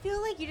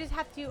like you just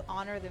have to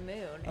honor the moon.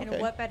 Okay.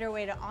 And what better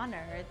way to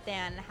honor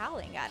than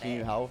howling at Can it?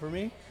 you howl for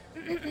me?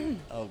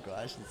 Oh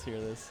gosh, let's hear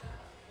this.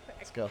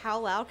 Let's go. How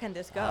loud can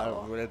this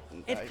go?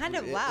 It's kind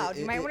of loud.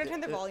 You might want to turn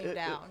the volume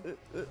down.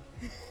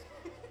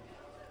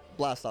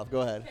 Blast off.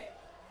 Go ahead.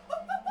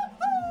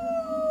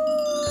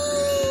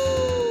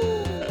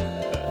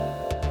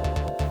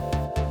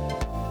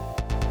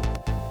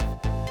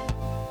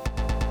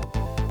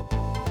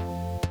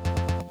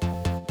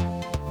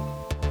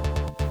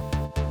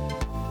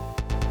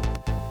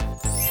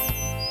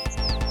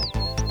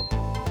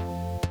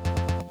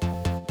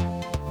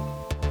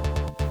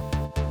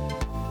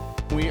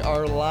 We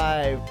are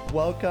live.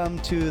 Welcome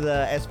to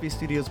the SB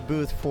Studios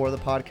booth for the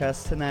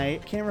podcast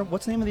tonight. Can't remember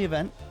what's the name of the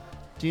event.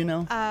 Do you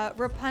know?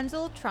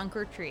 Rapunzel Trunk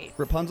or Treat.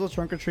 Rapunzel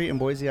Trunk or Treat in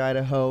Boise,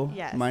 Idaho.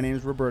 Yes. My name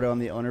is Roberto. I'm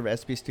the owner of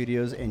SB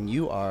Studios, and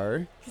you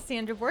are?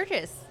 Cassandra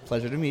Borges.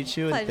 Pleasure to meet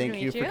you, Pleasure and thank to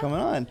you meet for you. coming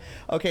on.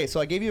 Okay, so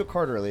I gave you a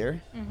card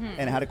earlier, and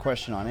it had a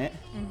question on it.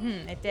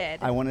 It did.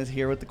 I wanted to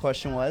hear what the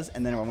question was,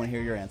 and then I want to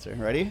hear your answer.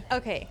 Ready?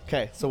 Okay.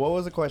 Okay, so what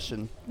was the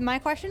question? My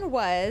question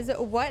was,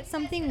 what's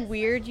something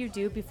weird you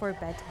do before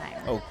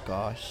bedtime? Oh,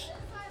 gosh.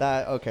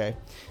 Okay.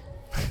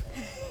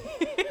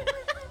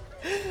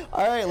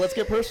 All right, let's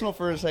get personal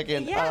for a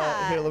second.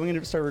 Yeah. Here, let me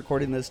start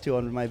recording this too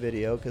on my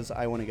video because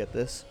I want to get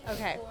this.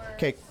 Okay.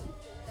 Okay,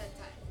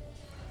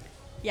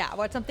 Yeah,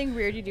 what's something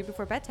weird you do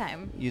before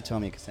bedtime? you tell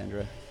me,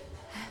 Cassandra.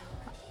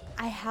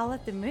 I howl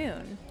at the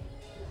moon.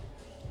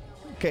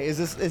 Okay, is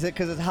it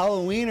because it's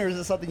Halloween or is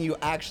it something you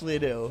actually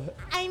do?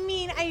 I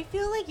mean, I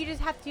feel like you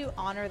just have to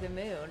honor the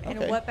moon. And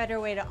Okay. what better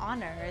way to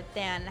honor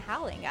than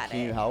howling at Can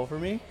it? you howl for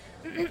me?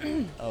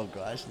 Oh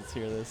gosh, let's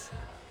hear this.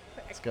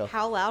 Let's go.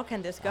 How loud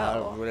can this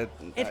go?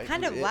 It's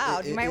kind of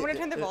loud. You might want to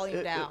turn the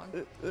volume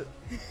down.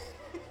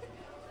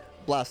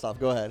 Blast off.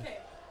 Go ahead.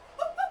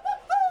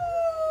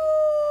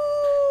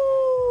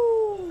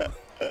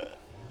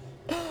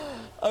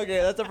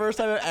 Okay, that's the first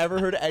time I've ever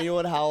heard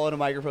anyone howl on a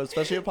microphone,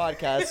 especially a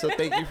podcast. So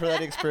thank you for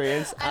that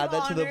experience. I'm Add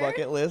that to the honored.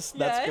 bucket list.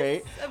 That's Yes,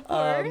 great. of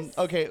course.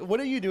 Okay,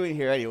 what are you doing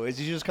here, anyways?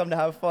 Did you just come to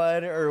have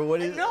fun, or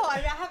what is? No, I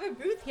have a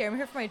booth here. I'm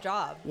here for my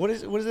job. What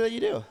is it that you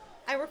do?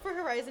 I work for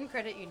Horizon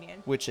Credit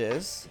Union, Which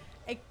is?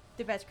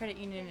 the best credit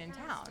union in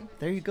town.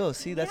 There you go.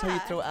 See, that's how you Yeah.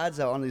 throw ads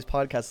out on these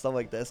podcasts, stuff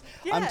like this.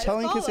 Yeah, I'm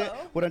telling follow.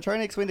 what I'm trying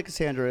to explain to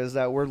Cassandra is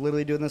that we're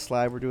literally doing this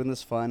live. We're doing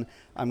this fun.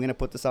 I'm going to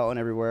put this out on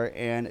everywhere,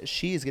 and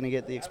she's going to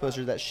get the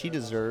exposure that she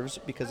deserves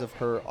because of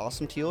her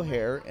awesome teal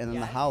hair and then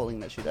the Yes. howling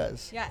that she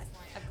does. Yes,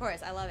 of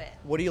course. I love it.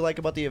 What do you like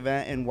about the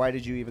event, and why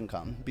did you even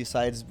come,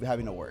 besides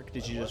having to work?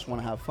 Did you just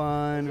want to have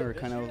fun, or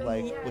kind of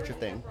like, what's your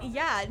thing?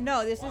 Yeah,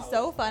 no, this is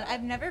so fun.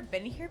 I've never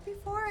been here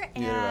before,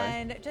 Neither have I.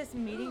 and just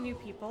meeting new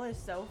people is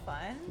so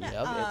fun. Yep,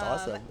 it's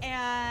awesome.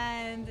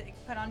 And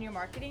put on your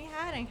marketing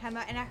hat and come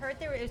out. And I heard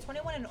it was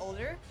 21 and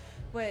older,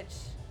 which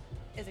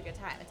is a good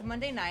time. It's a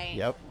Monday night.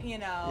 Yep. You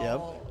know.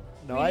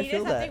 Yep. No, we I needed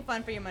feel that. something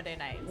fun for your Monday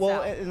night.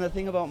 Well, so. and the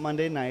thing about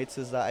Monday nights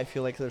is that I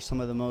feel like there's some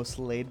of the most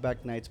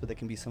laid-back nights, but they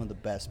can be some of the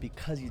best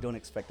because you don't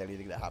expect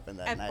anything to happen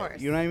that Of night. course.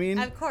 You know what I mean?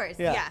 Of course,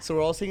 yeah. So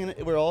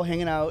we're all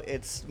hanging out.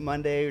 It's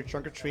Monday,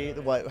 trunk or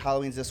treat. What,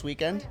 Halloween's this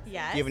weekend?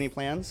 Yes. Do you have any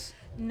plans?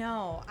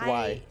 No.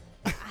 Why?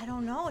 I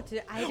don't know.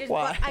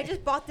 Why? I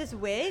just bought this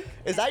wig.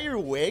 Is that your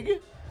wig?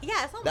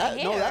 Yeah, it's not That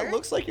my hair. no, that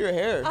looks like your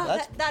hair. Oh,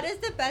 That's that is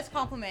the best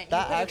compliment. that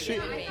you could have actually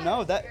given me.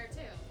 no that.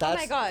 Oh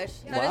my gosh,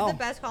 that is wow. the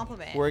best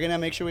compliment. We're gonna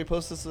make sure we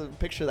post this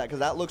picture of that because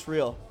that looks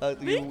real.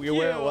 Thank you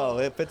wear it you. well.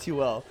 It fits you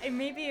well. And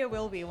maybe it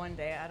will be one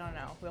day. I don't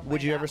know. We'll Would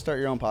find you out. ever start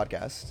your own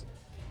podcast?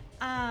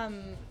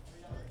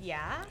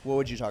 Yeah. What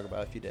would you talk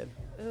about if you did?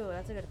 Ooh,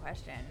 that's a good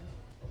question.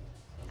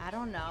 I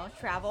don't know.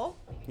 Travel.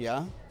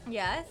 Yeah.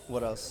 Yes.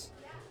 What else?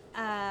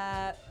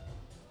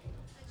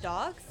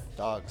 Dogs.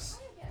 Dogs.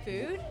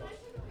 Food.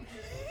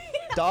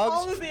 Dogs,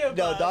 All of the no,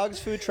 above. dogs,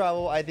 food,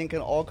 travel, I think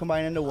can all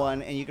combine into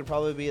one, and you could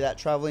probably be that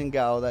traveling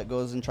gal that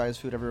goes and tries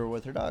food everywhere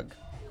with her dog.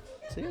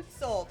 See?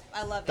 Sold.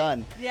 I love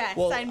Done. it. Yeah.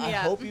 Well, sign me I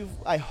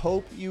up.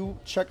 hope you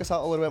check us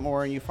out a little bit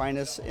more and you find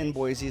us in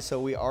Boise. So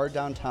we are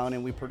downtown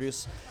and we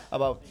produce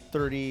about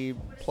 30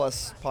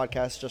 plus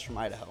podcasts just from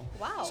Idaho.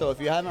 Wow. So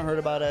if you haven't heard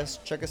about us,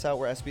 check us out.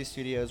 We're SB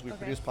Studios. We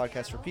produce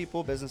podcasts for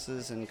people,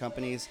 businesses, and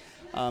companies.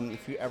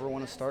 If you ever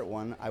want to start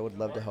one, I would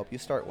love to help you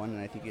start one, and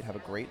I think you'd have a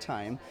great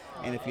time.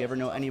 And if you ever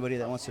know anybody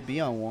that wants to be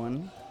on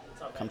one,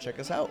 come check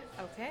us out.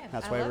 Okay.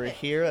 That's I why love we're it.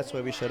 here. That's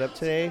why we showed up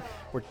today.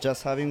 We're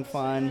just having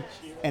fun.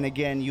 And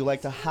again, you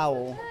like to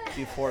howl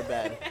before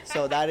bed.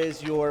 So that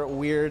is your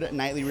weird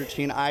nightly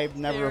routine. I've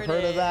never There it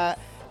heard of is. that.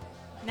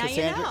 Now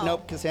Cassandra, you know.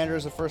 Nope, Cassandra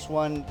is the first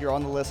one. You're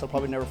on the list. I'll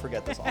probably never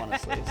forget this,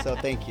 honestly. So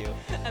thank you.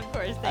 Of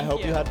course. Thank I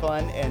hope you you had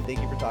fun, and thank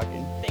you for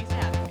talking. Thanks for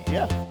having me.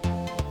 Yeah.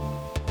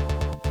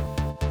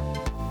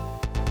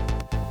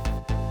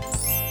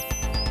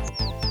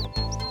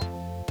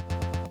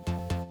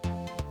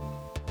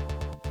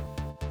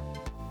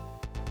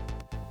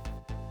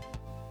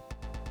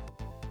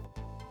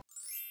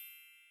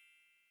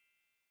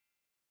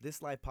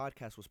 This live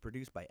podcast was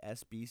produced by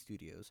SB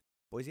Studios,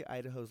 Boise,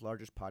 Idaho's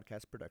largest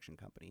podcast production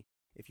company.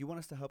 If you want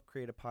us to help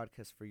create a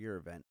podcast for your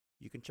event,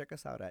 you can check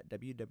us out at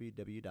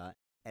www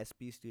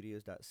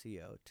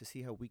sbstudios.co to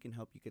see how we can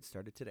help you get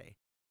started today.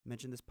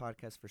 Mention this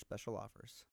podcast for special offers.